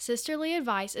Sisterly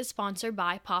Advice is sponsored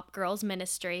by Pop Girls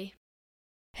Ministry.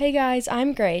 Hey guys,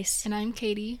 I'm Grace. And I'm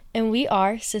Katie. And we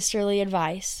are Sisterly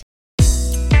Advice.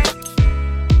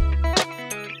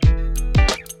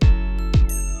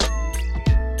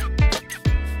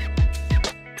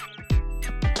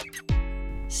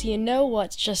 So you know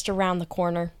what's just around the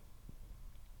corner?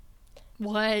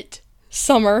 What?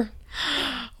 Summer.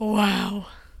 Wow.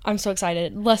 I'm so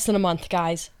excited. Less than a month,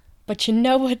 guys. But you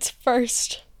know what's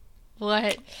first?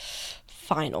 What?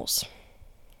 Finals.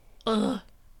 Ugh.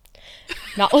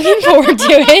 Not looking forward to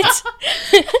it.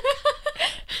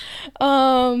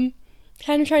 Kind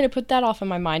of trying to put that off in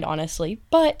my mind, honestly.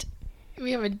 But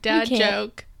We have a dad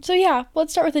joke. So yeah,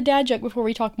 let's start with a dad joke before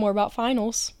we talk more about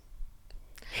finals.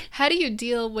 How do you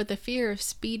deal with the fear of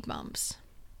speed bumps?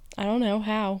 I don't know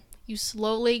how. You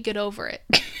slowly get over it.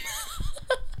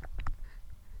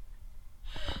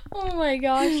 Oh my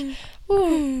gosh.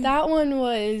 Ooh, that one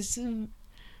was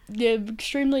the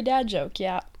extremely dad joke,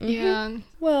 yeah. Mm-hmm. Yeah.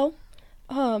 Well,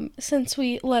 since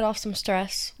we let off some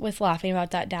stress with laughing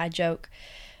about that dad joke,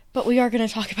 but we are going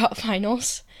to talk about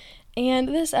finals. And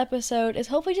this episode is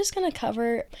hopefully just going to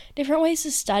cover different ways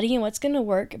to study and what's going to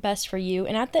work best for you.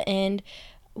 And at the end,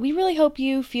 we really hope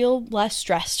you feel less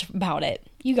stressed about it.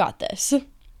 You got this.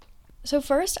 So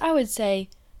first, I would say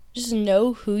just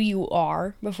know who you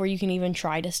are before you can even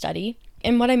try to study.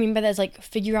 And what I mean by that is like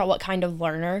figure out what kind of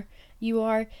learner you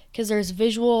are, because there's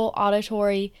visual,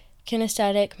 auditory,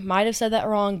 kinesthetic, might have said that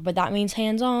wrong, but that means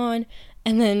hands-on,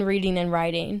 and then reading and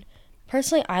writing.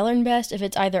 Personally, I learn best if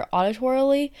it's either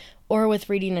auditorily or with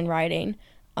reading and writing.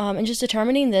 And just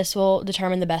determining this will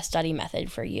determine the best study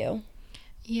method for you.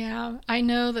 Yeah, I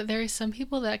know that there are some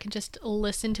people that can just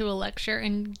listen to a lecture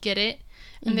and get it,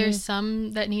 and there's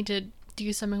some that need to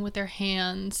do something with their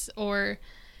hands, or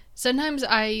sometimes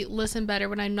I listen better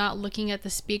when I'm not looking at the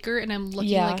speaker and I'm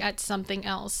looking at something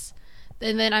else,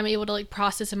 and then I'm able to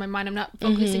process in my mind. I'm not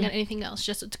focusing on anything else,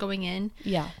 just what's going in.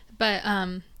 Yeah. But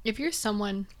if you're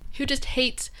someone who just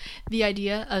hates the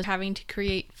idea of having to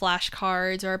create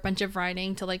flashcards or a bunch of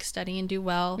writing to study and do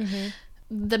well,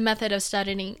 the method of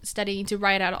studying to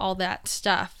write out all that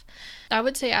stuff, I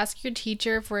would say ask your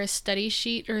teacher for a study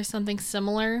sheet or something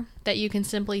similar that you can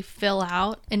simply fill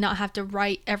out and not have to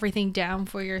write everything down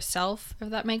for yourself, if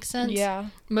that makes sense. Yeah.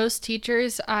 Most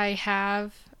teachers I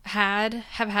have had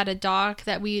a doc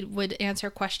that we would answer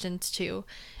questions to,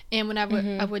 and when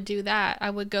I would do that, I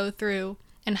would go through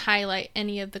and highlight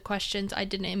any of the questions I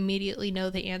didn't immediately know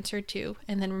the answer to,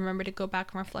 and then remember to go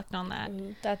back and reflect on that.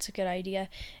 That's a good idea.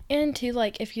 And too,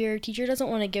 if your teacher doesn't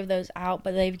want to give those out,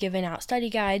 but they've given out study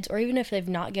guides, or even if they've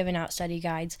not given out study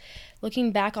guides,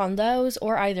 looking back on those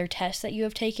or either tests that you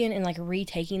have taken and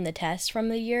retaking the tests from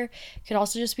the year could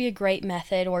also just be a great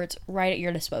method, or it's right at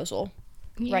your disposal.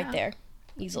 Yeah. Right there.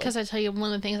 Easily. Because I tell you,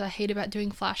 one of the things I hate about doing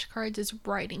flashcards is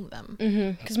writing them.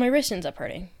 Because my wrist ends up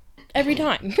hurting. Every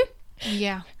time.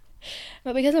 Yeah.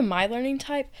 But because of my learning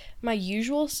type, my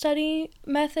usual study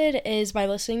method is by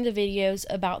listening to videos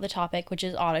about the topic, which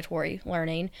is auditory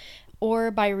learning, or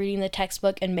by reading the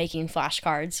textbook and making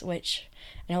flashcards, which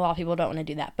I know a lot of people don't want to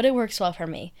do that, but it works well for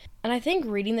me. And I think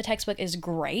reading the textbook is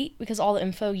great because all the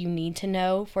info you need to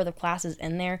know for the class is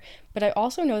in there, but I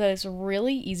also know that it's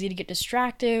really easy to get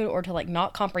distracted or to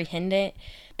not comprehend it.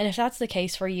 And if that's the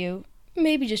case for you,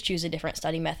 maybe just choose a different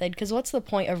study method, because what's the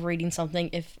point of reading something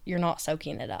if you're not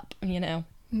soaking it up,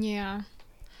 Yeah.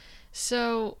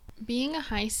 So, being a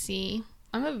high C,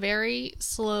 I'm a very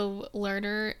slow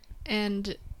learner,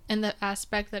 and in the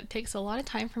aspect that it takes a lot of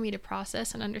time for me to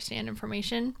process and understand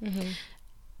information.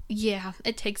 Yeah,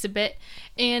 it takes a bit.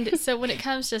 And so when it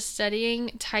comes to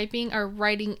studying, typing, or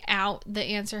writing out, the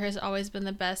answer has always been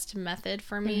the best method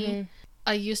for me.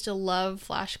 I used to love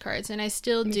flashcards, and I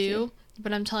still do.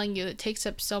 But I'm telling you, it takes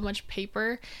up so much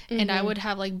paper, and I would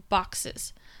have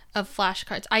boxes of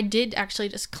flashcards. I did actually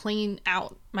just clean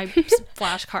out my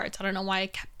flashcards. I don't know why I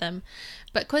kept them.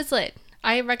 But Quizlet,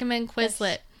 I recommend Quizlet.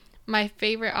 Yes. My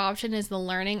favorite option is the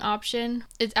learning option.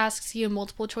 It asks you a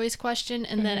multiple choice question,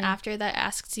 and then after that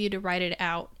asks you to write it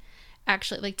out.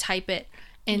 Actually, type it.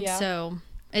 And so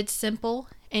it's simple,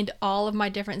 and all of my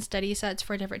different study sets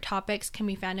for different topics can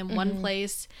be found in one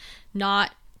place,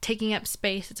 not taking up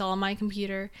space. It's all on my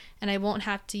computer, and I won't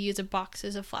have to use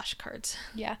boxes of flashcards.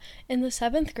 Yeah. In the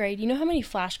 7th grade, you know how many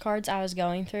flashcards I was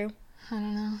going through? I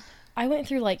don't know. I went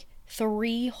through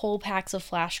 3 whole packs of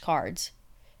flashcards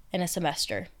in a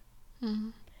semester.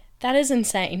 That is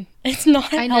insane. It's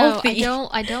not healthy.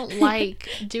 I don't like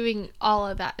doing all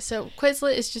of that. So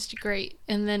Quizlet is just great,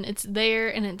 and then it's there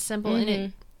and it's simple and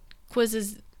it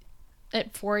quizzes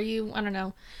it for you. I don't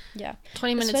know. Yeah.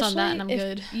 20 minutes on that and I'm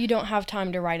Especially good. if you don't have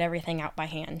time to write everything out by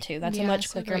hand, too. That's a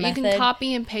much quicker great. method. You can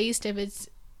copy and paste if it's...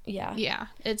 Yeah. Yeah,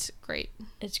 it's great.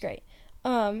 It's great.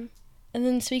 And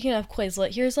then speaking of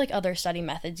Quizlet, here's like other study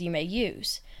methods you may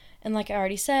use. And like I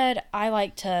already said, I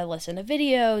like to listen to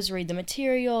videos, read the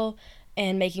material,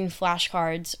 and making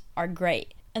flashcards are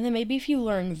great. And then maybe if you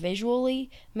learn visually,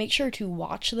 make sure to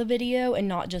watch the video and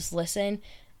not just listen.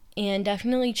 And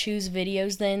definitely choose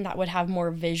videos then that would have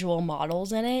more visual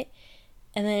models in it.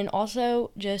 And then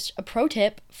also just a pro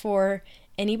tip for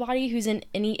anybody who's in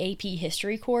any AP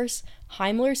history course,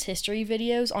 Heimler's history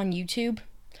videos on YouTube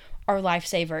are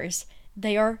lifesavers.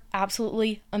 They are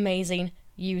absolutely amazing.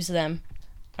 Use them.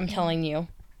 I'm telling you.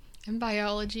 In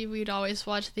biology, we'd always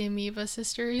watch the Amoeba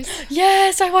Sisters.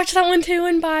 Yes, I watched that one too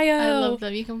in bio. I love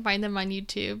them. You can find them on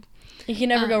YouTube. You can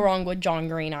never go wrong with John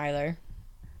Green either.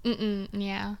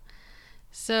 Yeah.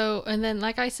 So, and then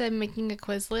like I said, making a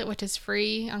Quizlet, which is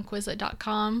free on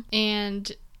Quizlet.com,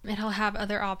 and it'll have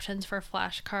other options for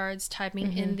flashcards,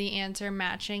 typing in the answer,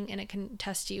 matching, and it can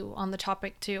test you on the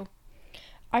topic too.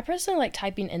 I personally like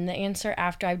typing in the answer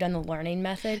after I've done the learning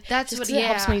method. That's just what 'cause it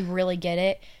helps me really get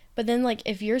it. But then, like,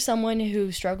 if you're someone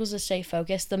who struggles to stay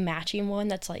focused, the matching one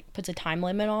that's, like, puts a time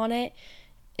limit on it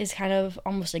is kind of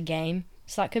almost a game.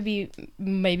 So that could be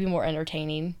maybe more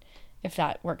entertaining if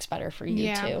that works better for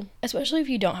you, too. Especially if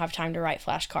you don't have time to write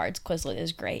flashcards, Quizlet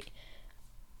is great.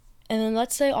 And then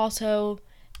let's say also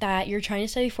that you're trying to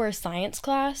study for a science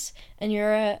class and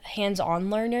you're a hands-on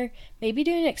learner. Maybe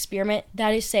doing an experiment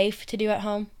that is safe to do at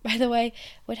home, by the way,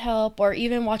 would help. Or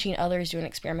even watching others do an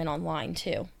experiment online,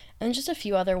 too. And just a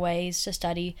few other ways to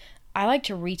study. I like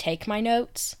to retake my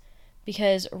notes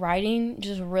because writing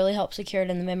just really helps secure it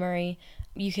in the memory.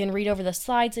 You can read over the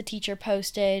slides the teacher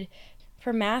posted.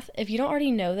 For math, if you don't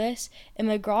already know this, in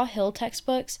McGraw-Hill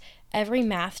textbooks, every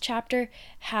math chapter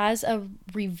has a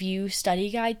review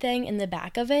study guide thing in the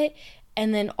back of it,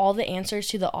 and then all the answers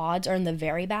to the odds are in the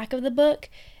very back of the book,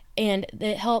 and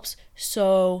it helps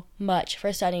so much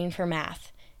for studying for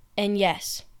math. And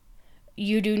yes,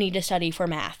 you do need to study for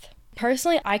math.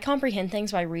 Personally, I comprehend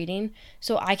things by reading,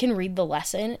 so I can read the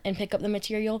lesson and pick up the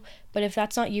material, but if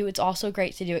that's not you, it's also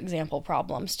great to do example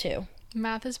problems too.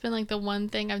 Math has been like the one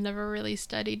thing I've never really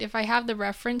studied. If I have the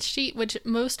reference sheet, which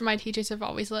most of my teachers have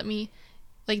always let me,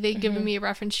 like they've given me a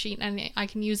reference sheet and I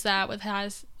can use that with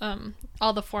has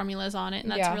all the formulas on it,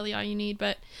 and that's really all you need.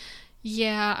 But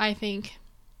yeah, I think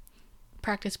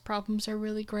practice problems are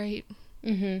really great.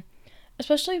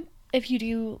 Especially if you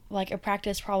do like a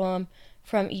practice problem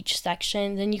from each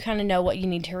section, then you kind of know what you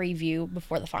need to review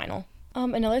before the final.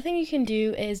 Another thing you can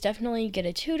do is definitely get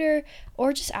a tutor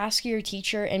or just ask your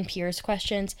teacher and peers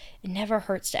questions. It never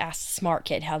hurts to ask the smart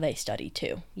kid how they study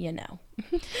too, you know.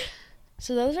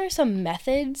 So those are some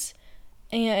methods.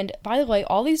 And by the way,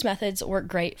 all these methods work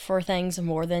great for things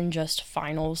more than just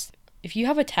finals. If you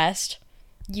have a test,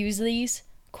 use these.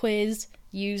 Quiz,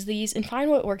 use these, and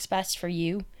find what works best for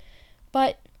you.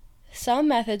 But some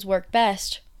methods work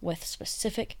best with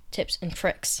specific tips and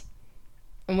tricks.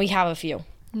 And we have a few.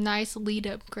 Nice lead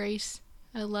up, Grace.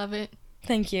 I love it.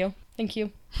 Thank you.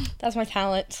 That's my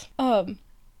talent.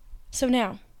 So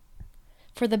now,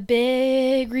 for the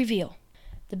big reveal,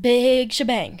 the big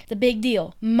shebang, the big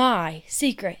deal, my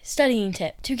secret studying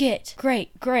tip to get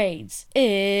great grades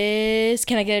is,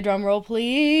 can I get a drum roll,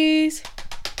 please?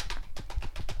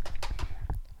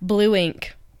 Blue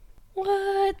ink.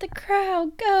 What? The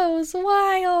crowd goes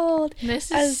wild. This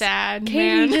is sad, Katie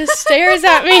man. just stares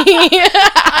at me.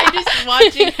 I'm just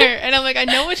watching her, and I'm like, I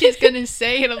know what she's gonna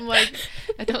say, and I'm like,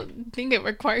 I don't think it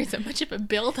requires that much of a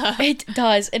build-up. It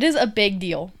does. It is a big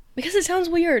deal. Because it sounds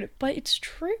weird, but it's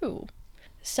true.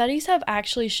 Studies have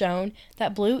actually shown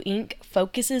that blue ink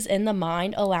focuses in the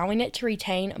mind, allowing it to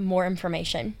retain more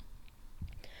information.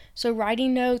 So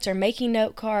writing notes or making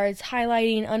note cards,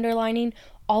 highlighting, underlining,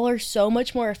 all are so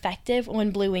much more effective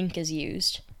when blue ink is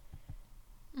used.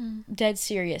 Dead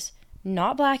serious.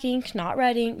 Not black ink, not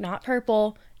red ink, not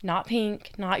purple, not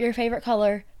pink, not your favorite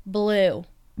color, blue.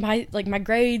 My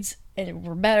grades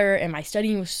were better and my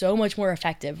studying was so much more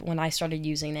effective when I started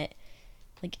using it.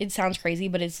 Like, it sounds crazy,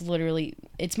 but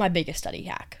it's my biggest study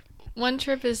hack. One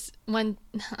trip is when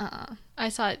I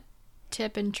saw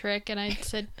tip and trick, and I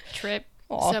said trip.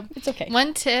 Aw, So it's okay.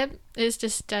 one tip is to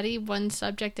study one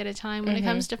subject at a time. When it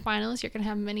comes to finals, you're going to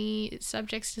have many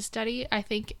subjects to study. I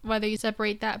think whether you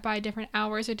separate that by different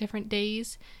hours or different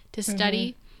days to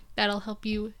study, that'll help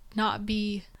you not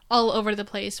be all over the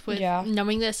place with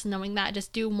knowing this, knowing that.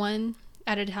 Just do one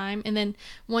at a time. And then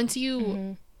once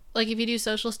you like if you do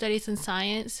social studies and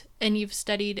science and you've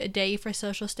studied a day for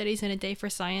social studies and a day for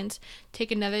science,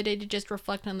 take another day to just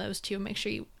reflect on those two and make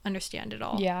sure you understand it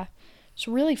all. Yeah.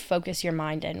 So really focus your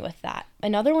mind in with that.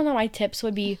 Another one of my tips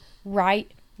would be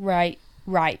write.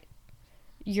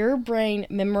 Your brain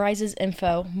memorizes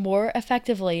info more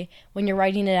effectively when you're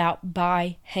writing it out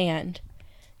by hand.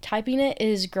 Typing it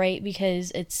is great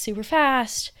because it's super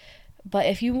fast, but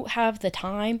if you have the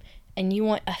time and you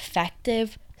want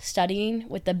effective studying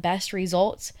with the best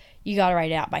results, you gotta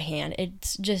write it out by hand.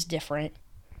 It's just different.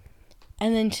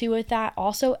 And then too, with that,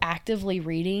 also actively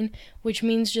reading, which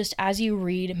means just as you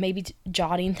read, maybe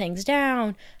jotting things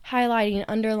down, highlighting,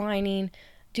 underlining.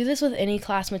 Do this with any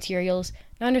class materials.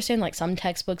 I understand like some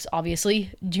textbooks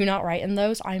obviously do not write in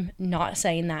those. I'm not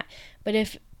saying that. But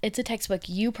if it's a textbook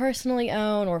you personally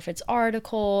own, or if it's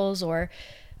articles or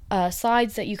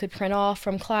slides that you could print off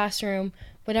from classroom,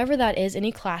 whatever that is,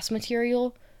 any class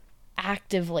material,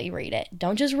 actively read it.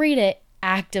 Don't just read it,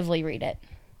 actively read it.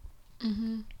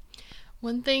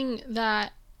 One thing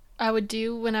that I would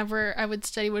do whenever I would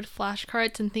study with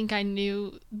flashcards and think I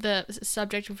knew the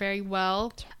subject very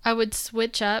well, I would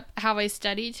switch up how I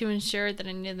study to ensure that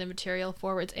I knew the material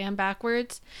forwards and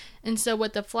backwards. And so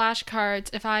with the flashcards,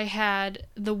 if I had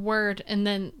the word and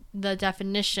then the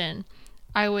definition,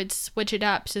 I would switch it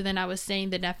up so then I was saying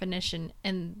the definition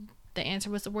and the answer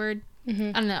was the word. I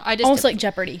don't know. I just Almost like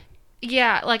Jeopardy.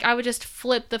 Yeah, like I would just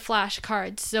flip the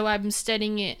flashcards so I'm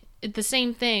studying it the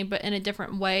same thing but in a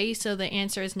different way, so the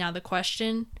answer is now the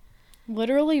question.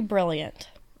 Literally brilliant.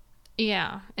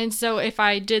 Yeah, and so if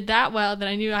I did that well, then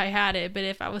I knew I had it, but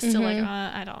if I was still like,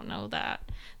 I don't know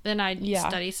that, then I'd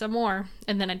study some more,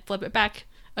 and then I'd flip it back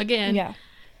again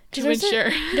to ensure.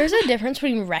 There's a difference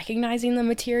between recognizing the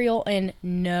material and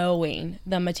knowing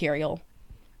the material,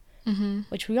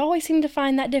 which we always seem to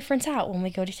find that difference out when we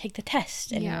go to take the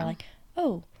test, and we're like,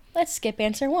 oh, let's skip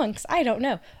answer 1 because I don't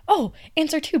know. Oh,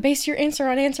 answer 2, base your answer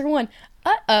on answer 1.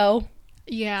 Uh-oh.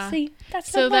 Yeah. See, that's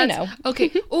so I know.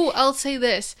 Okay. Oh, I'll say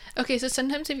this. Okay, so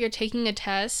sometimes if you're taking a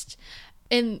test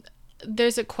and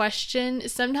there's a question,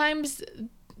 sometimes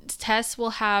tests will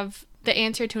have the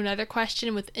answer to another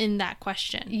question within that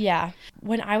question. Yeah.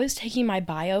 When I was taking my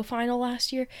bio final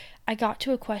last year, I got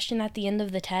to a question at the end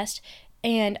of the test,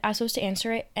 and I was supposed to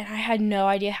answer it, and I had no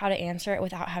idea how to answer it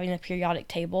without having the periodic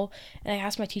table. And I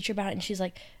asked my teacher about it, and she's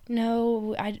like,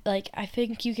 no, I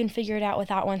think you can figure it out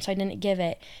without one, so I didn't give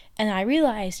it. And I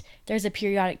realized there's a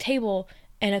periodic table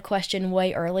in a question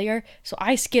way earlier, so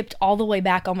I skipped all the way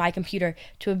back on my computer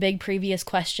to a big previous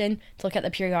question to look at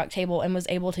the periodic table and was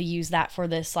able to use that for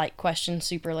this like question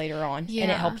super later on,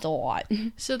 and it helped a lot.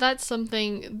 So that's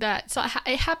something that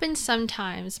it happens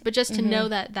sometimes, but just to know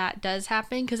that that does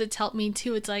happen, because it's helped me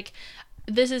too. It's like,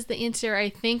 this is the answer I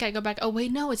think. I go back, oh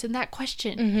wait, no, it's in that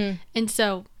question. And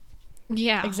so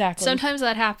yeah, exactly. Sometimes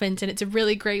that happens, and it's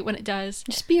really great when it does.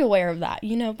 Just be aware of that, the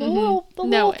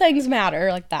little things matter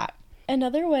like that.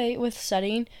 Another way with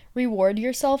studying, reward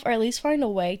yourself, or at least find a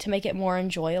way to make it more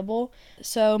enjoyable.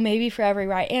 So maybe for every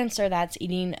right answer, that's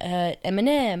eating an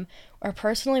M&M. Or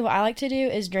personally, what I like to do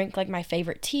is drink like my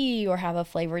favorite tea or have a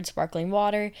flavored sparkling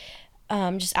water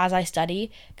just as I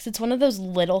study, because it's one of those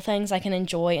little things I can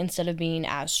enjoy instead of being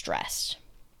as stressed.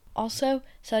 Also,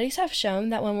 studies have shown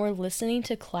that when we're listening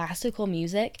to classical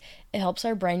music, it helps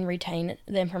our brain retain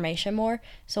the information more.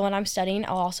 So when I'm studying,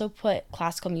 I'll also put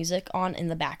classical music on in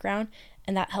the background,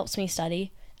 and that helps me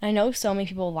study. And I know so many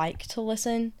people like to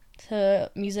listen to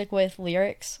music with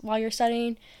lyrics while you're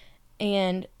studying,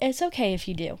 and it's okay if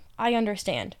you do. I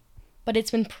understand. But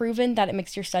it's been proven that it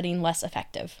makes your studying less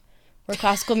effective, where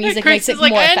classical music makes it more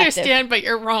effective. I understand, but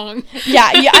you're wrong. Yeah,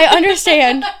 I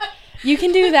understand. You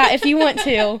can do that if you want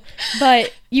to,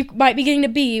 but you might be getting a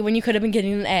B when you could have been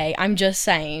getting an A. I'm just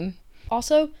saying.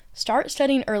 Also, start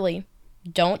studying early.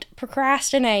 Don't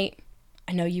procrastinate.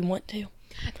 I know you want to.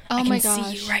 Oh my gosh. I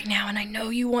can see you right now, and I know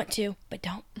you want to, but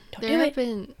don't do it. There have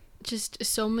been just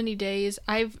so many days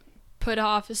I've put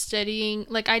off studying.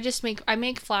 Like, I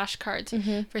make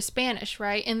flashcards for Spanish,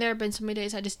 right? And there have been so many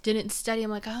days I just didn't study.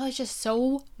 I'm like, oh, it's just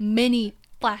so many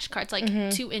flashcards, like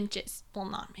 2 inches, well,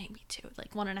 not maybe 2,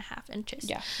 like 1.5 inches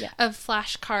of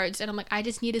flashcards, and I'm like, I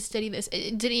just need to study this.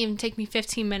 It didn't even take me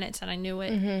 15 minutes, and I knew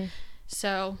it.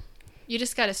 So you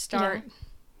just gotta start.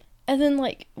 And then,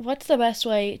 like, what's the best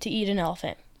way to eat an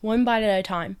elephant? 1 bite at a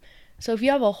time. So if you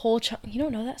have a whole you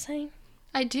don't know that saying?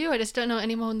 I do. I just don't know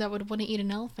anyone that would want to eat an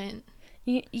elephant.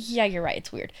 Yeah, you're right.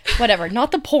 It's weird. Whatever.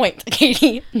 Not the point,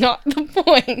 Katie. Not the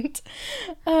point.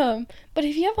 But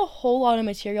if you have a whole lot of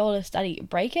material to study,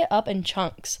 break it up in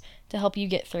chunks to help you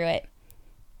get through it.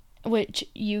 which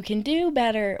you can do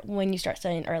better when you start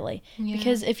studying early. Yeah.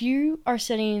 Because if you are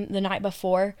studying the night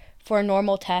before for a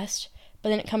normal test, but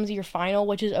then it comes to your final,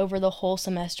 which is over the whole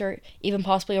semester, even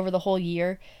possibly over the whole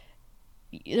year,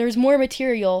 there's more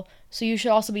material, so you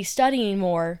should also be studying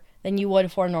more than you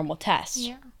would for a normal test.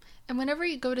 Yeah. And whenever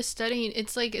you go to studying,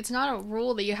 it's like, it's not a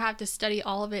rule that you have to study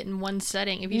all of it in one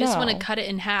setting. If you just want to No. cut it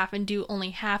in half and do only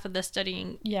half of the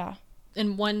studying Yeah.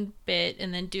 in one bit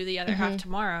and then do the other half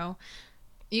tomorrow,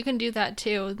 you can do that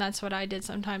too. That's what I did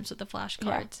sometimes with the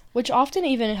flashcards. Which often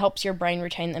even helps your brain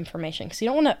retain the information, because you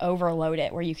don't want to overload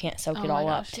it where you can't soak it all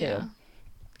up too. Yeah.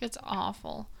 It's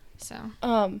awful. So,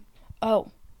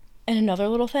 Oh, and another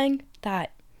little thing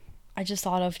that I just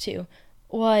thought of too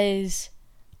was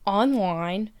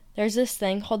online. There's this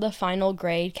thing called the final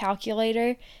grade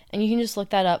calculator, and you can just look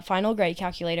that up, final grade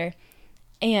calculator.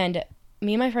 And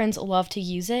me and my friends love to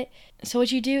use it. So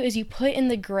what you do is you put in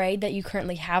the grade that you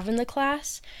currently have in the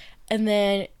class, and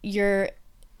then your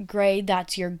grade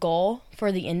that's your goal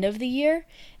for the end of the year.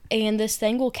 And this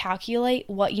thing will calculate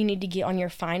what you need to get on your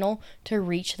final to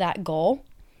reach that goal.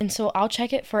 And so I'll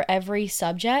check it for every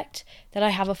subject that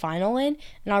I have a final in,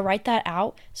 and I'll write that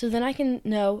out. So then I can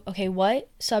know, okay, what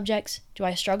subjects do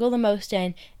I struggle the most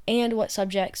in, and what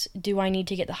subjects do I need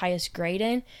to get the highest grade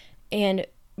in. And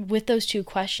with those two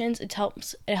questions, it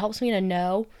helps me to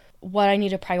know what I need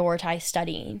to prioritize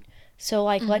studying. So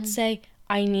like, let's say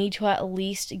I need to at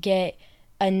least get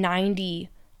a 90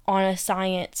 on a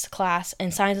science class,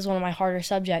 and science is one of my harder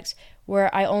subjects,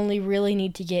 where I only really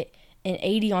need to get an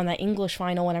 80 on that English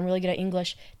final when I'm really good at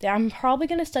English, then I'm probably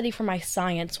going to study for my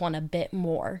science one a bit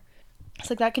more.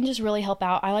 So that can just really help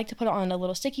out. I like to put it on a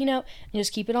little sticky note and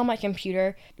just keep it on my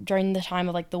computer during the time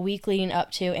of like the week leading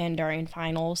up to and during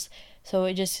finals. So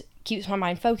it just keeps my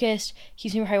mind focused,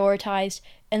 keeps me prioritized,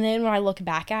 and then when I look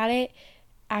back at it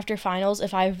after finals,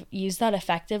 if I've used that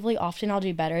effectively, often I'll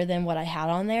do better than what I had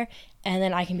on there, and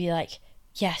then I can be like,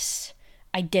 yes,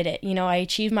 I did it. I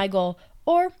achieved my goal.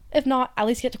 Or if not, at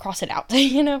least get to cross it out.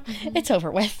 It's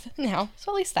over with now.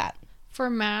 So at least that. for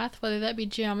math, whether that be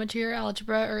geometry or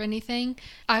algebra or anything,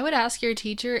 I would ask your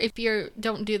teacher, if you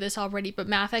don't do this already, but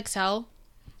Math Excel,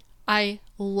 I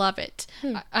love it.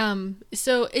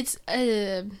 So it's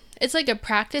like a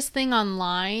practice thing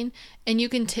online, and you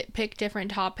can pick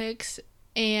different topics.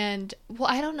 And well,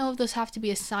 I don't know if those have to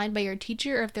be assigned by your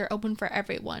teacher or if they're open for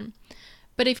everyone.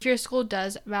 But if your school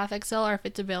does Math Excel, or if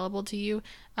it's available to you,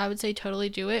 I would say totally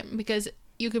do it, because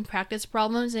you can practice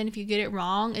problems, and if you get it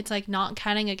wrong, it's like not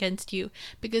counting against you,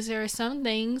 because there are some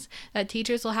things that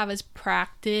teachers will have as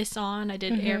practice on. I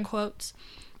did air quotes.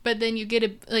 But then you get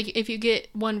if you get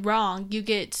one wrong, you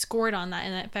get scored on that,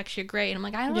 and that affects your grade. I'm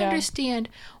like, I don't understand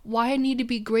why I need to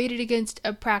be graded against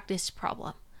a practice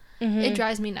problem. It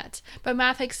drives me nuts. But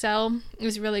Math Excel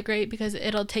is really great because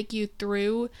it'll take you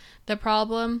through the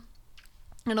problem.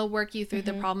 It'll work you through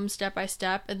the problem step by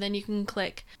step, and then you can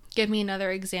click, give me another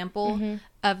example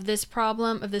of this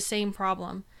problem, of the same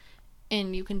problem.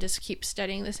 And you can just keep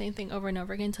studying the same thing over and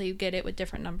over again until you get it with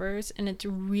different numbers. And it's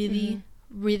really,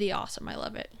 really awesome. I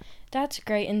love it. That's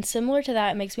great. And similar to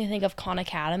that, it makes me think of Khan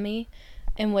Academy,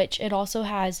 in which it also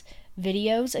has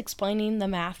videos explaining the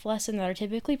math lesson that are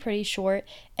typically pretty short.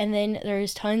 And then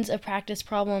there's tons of practice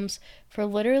problems for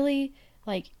literally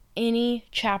like any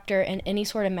chapter and any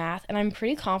sort of math. And I'm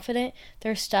pretty confident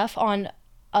there's stuff on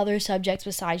other subjects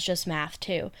besides just math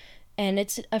too. And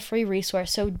it's a free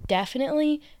resource. So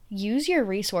definitely use your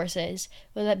resources,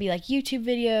 whether that be like YouTube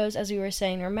videos, as we were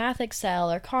saying, or Math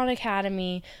Excel, or Khan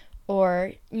Academy,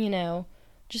 or,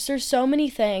 just there's so many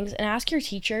things. And ask your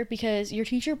teacher, because your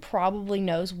teacher probably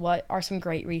knows what are some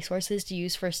great resources to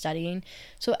use for studying.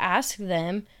 So ask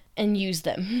them and use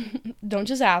them. Don't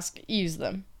just ask, use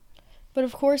them. But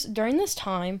of course, during this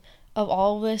time of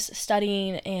all this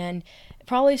studying, and it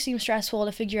probably seems stressful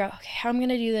to figure out, okay, how I'm going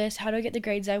to do this, how do I get the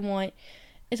grades I want,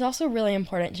 it's also really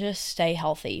important to just stay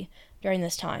healthy during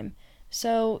this time.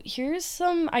 So here's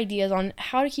some ideas on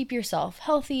how to keep yourself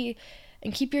healthy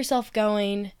and keep yourself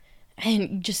going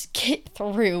and just get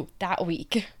through that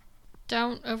week.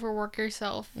 Don't overwork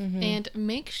yourself, and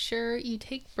make sure you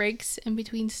take breaks in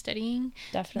between studying.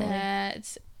 Definitely.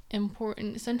 That's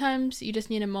important. Sometimes you just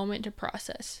need a moment to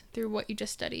process through what you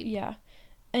just studied. Yeah.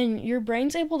 And your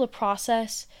brain's able to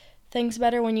process things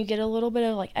better when you get a little bit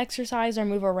of like exercise or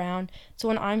move around. So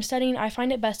when I'm studying, I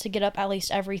find it best to get up at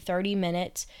least every 30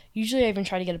 minutes. Usually I even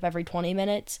try to get up every 20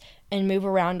 minutes and move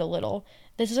around a little.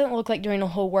 This doesn't look like doing a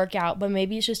whole workout, but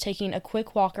maybe it's just taking a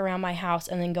quick walk around my house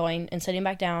and then going and sitting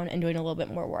back down and doing a little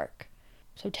bit more work.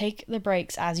 So take the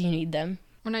breaks as you need them.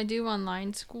 when I do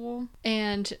online school,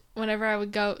 and whenever I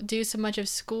would go do so much of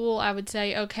school, I would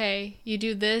say, okay, you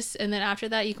do this, and then after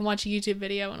that you can watch a YouTube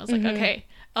video. And I was like, okay,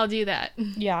 I'll do that.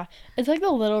 Yeah. It's like the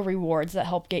little rewards that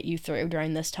help get you through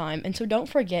during this time. And so don't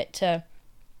forget to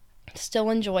still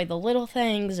enjoy the little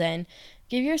things and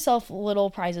give yourself little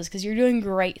prizes because you're doing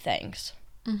great things.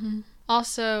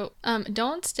 Also,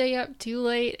 don't stay up too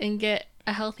late and get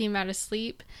a healthy amount of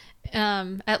sleep.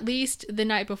 At least the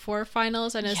night before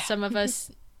finals. I know some of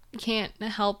us can't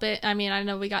help it. I mean, I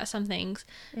know we got some things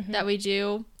that we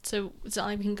do, so it's not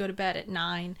like we can go to bed at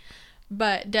 9.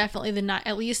 But definitely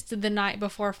at least the night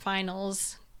before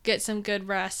finals, get some good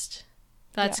rest.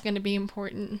 That's going to be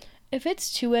important. If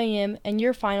it's 2 a.m. and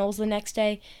your finals the next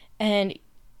day and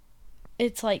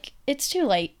it's like, it's too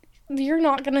late, you're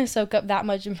not going to soak up that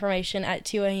much information at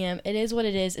 2 a.m. It is what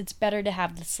it is. It's better to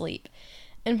have the sleep.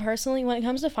 And personally, when it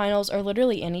comes to finals or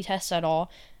literally any test at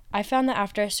all, I found that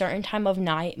after a certain time of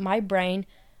night, my brain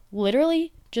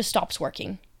literally just stops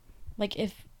working. Like,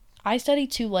 if I study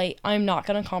too late, I'm not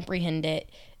going to comprehend it.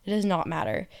 It does not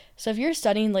matter. So if you're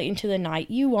studying late into the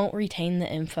night, you won't retain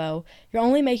the info. You're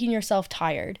only making yourself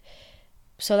tired.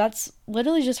 So that's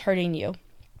literally just hurting you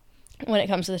when it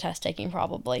comes to the test taking,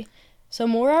 probably. So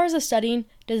more hours of studying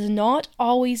does not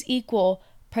always equal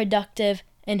productive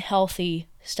and healthy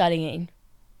studying.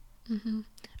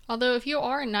 Although if you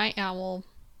are a night owl,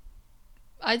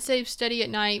 I'd say study at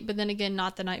night, but then again,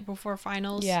 not the night before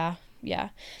finals. Yeah.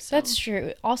 So. That's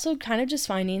true. Also, kind of just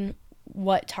finding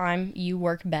what time you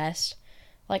work best.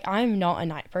 Like, I'm not a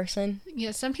night person.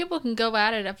 Yeah, some people can go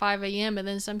at it at 5 a.m., and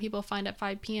then some people find at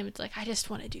 5 p.m. It's like, I just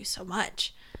want to do so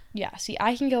much. Yeah, see,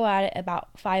 I can go at it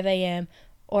about 5 a.m.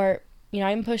 or, I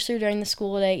can push through during the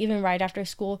school day, even right after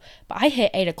school. But I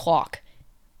hit 8 o'clock,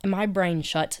 and my brain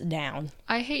shuts down.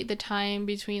 I hate the time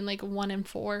between, 1 and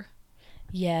 4.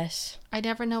 Yes. I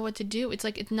never know what to do. It's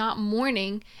like, it's not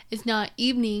morning, it's not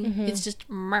evening, it's just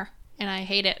meh, and I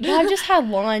hate it. Well, I just had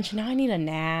lunch, now I need a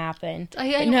nap, and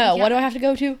what do I have to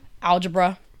go to?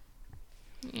 Algebra.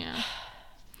 Yeah.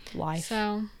 Life.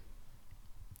 So,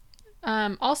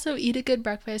 also eat a good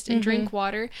breakfast and drink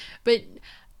water, but,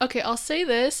 okay, I'll say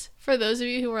this, for those of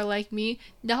you who are like me,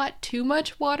 not too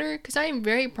much water, because I am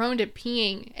very prone to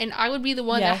peeing, and I would be the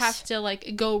one that has to,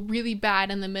 go really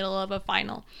bad in the middle of a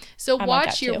final. So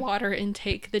watch your water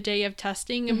intake the day of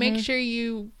testing, and make sure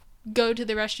you go to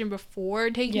the restroom before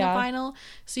taking the final,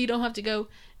 so you don't have to go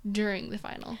during the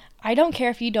final. I don't care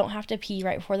if you don't have to pee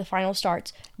right before the final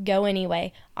starts. Go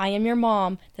anyway. I am your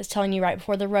mom that's telling you right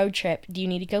before the road trip, do you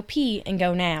need to go pee, and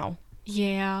go now.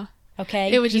 Yeah.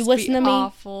 Okay? It would just listen be to me?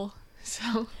 awful.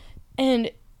 So...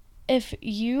 And if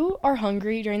you are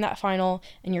hungry during that final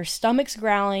and your stomach's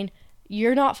growling,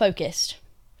 you're not focused.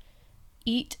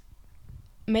 Eat.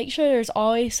 Make sure there's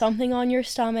always something on your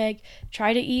stomach.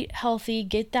 Try to eat healthy.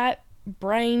 Get that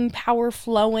brain power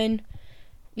flowing.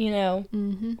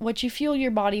 What you fuel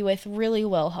your body with really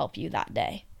will help you that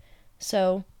day.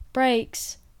 So,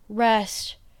 breaks,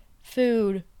 rest,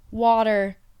 food,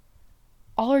 water,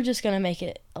 all are just going to make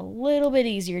it a little bit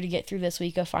easier to get through this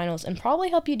week of finals and probably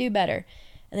help you do better.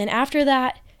 And then after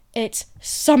that, it's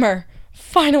summer.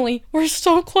 Finally, we're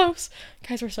so close.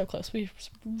 Guys, we're so close. We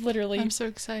literally... I'm so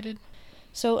excited.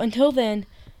 So until then,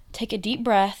 take a deep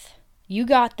breath. You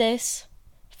got this.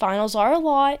 Finals are a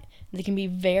lot. They can be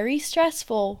very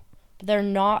stressful, but they're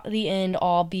not the end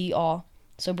all be all.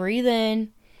 So breathe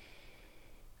in.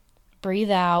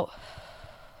 Breathe out.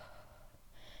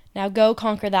 Now go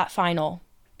conquer that final.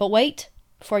 But wait,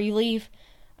 before you leave,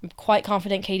 I'm quite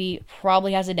confident Katie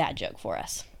probably has a dad joke for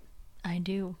us. I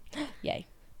do. Yay.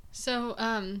 So,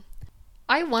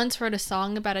 I once wrote a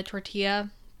song about a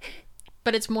tortilla,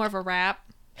 but it's more of a rap.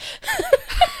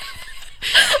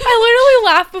 I literally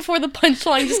laughed before the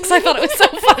punchline just because I thought it was so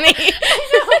funny.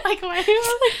 I know,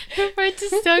 why write a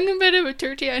song about a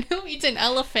tortilla? I know it's an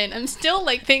elephant. I'm still,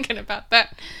 thinking about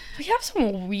that. We have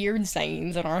some weird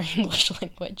sayings in our English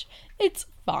language. It's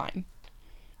fine.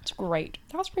 It's great.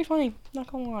 That was pretty funny.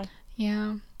 Not gonna lie.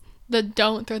 Yeah. The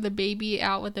don't throw the baby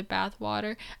out with the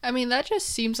bathwater. I mean, that just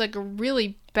seems like a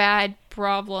really bad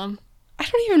problem. I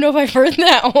don't even know if I've heard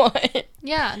that one.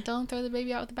 Yeah, don't throw the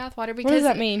baby out with the bathwater. What does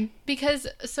that mean? Because,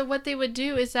 so what they would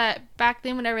do is that back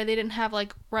then, whenever they didn't have,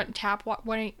 running tap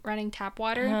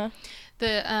water,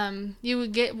 you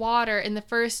would get water, and the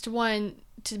first one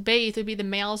to bathe would be the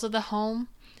males of the home.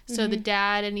 So the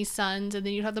dad and his sons, and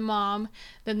then you'd have the mom,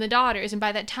 then the daughters. And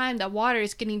by that time, that water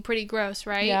is getting pretty gross,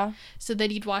 right? Yeah. So then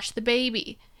you'd wash the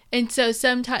baby. And so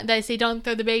sometimes they say don't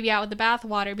throw the baby out with the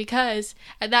bathwater because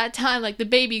at that time, the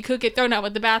baby could get thrown out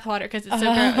with the bathwater because it's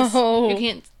so gross. You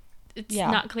can't, it's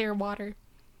not clear water.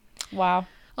 Wow.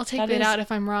 I'll take That that is out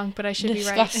if I'm wrong, but I should be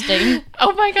right. disgusting.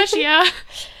 Oh my gosh, yeah.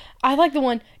 I like the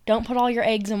one, don't put all your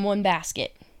eggs in one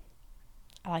basket.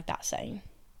 I like that saying.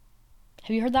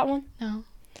 Have you heard that one? No.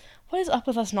 What is up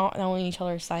with us not knowing each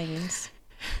other's sayings?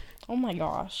 Oh my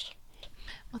gosh.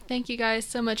 Well, thank you guys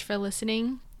so much for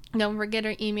listening. Don't forget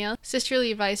our email,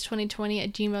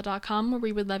 sisterlyadvice2020@gmail.com, where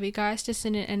we would love you guys to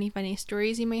send in any funny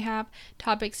stories you may have,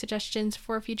 topic suggestions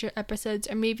for future episodes,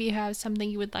 or maybe you have something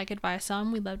you would like advice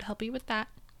on. We'd love to help you with that.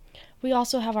 We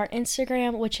also have our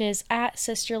Instagram, which is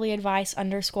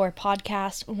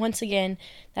 @sisterlyadvice_podcast. Once again,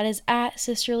 that is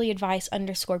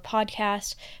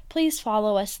 @sisterlyadvice_podcast. Please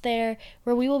follow us there,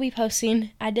 where we will be posting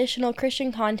additional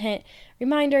Christian content,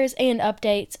 reminders, and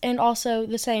updates, and also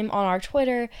the same on our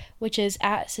Twitter, which is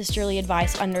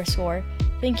 @sisterlyadvice_.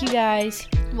 Thank you guys.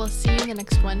 We'll see you in the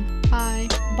next one. Bye.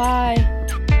 Bye.